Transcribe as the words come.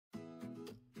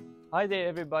Hi there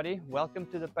everybody, welcome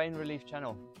to the Pain Relief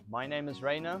channel. My name is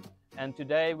Rainer and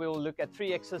today we will look at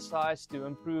 3 exercises to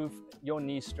improve your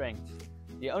knee strength.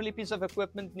 The only piece of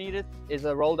equipment needed is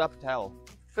a rolled up towel.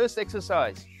 First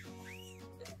exercise,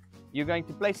 you're going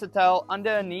to place the towel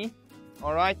under a knee.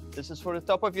 Alright, this is for the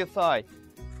top of your thigh.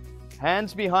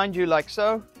 Hands behind you like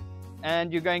so,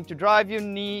 and you're going to drive your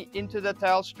knee into the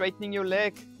towel, straightening your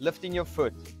leg, lifting your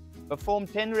foot. Perform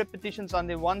 10 repetitions on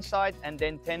the one side and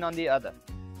then 10 on the other.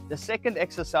 The second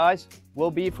exercise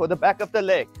will be for the back of the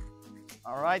leg.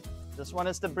 Alright, this one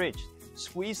is the bridge.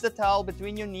 Squeeze the towel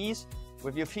between your knees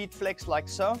with your feet flexed like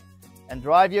so and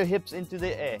drive your hips into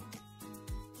the air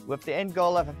with the end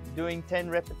goal of doing 10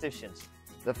 repetitions.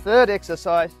 The third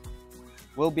exercise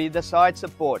will be the side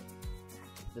support.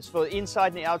 This is for the inside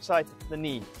and the outside of the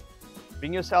knee.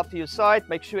 Bring yourself to your side,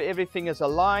 make sure everything is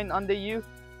aligned under you.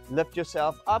 Lift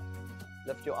yourself up,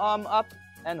 lift your arm up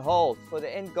and hold for the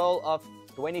end goal of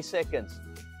 20 seconds.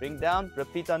 Bring down,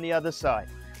 repeat on the other side.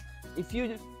 If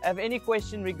you have any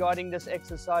question regarding these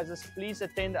exercises, please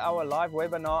attend our live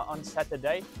webinar on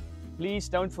Saturday. Please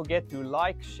don't forget to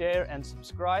like, share and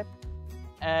subscribe,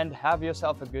 and have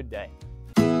yourself a good day.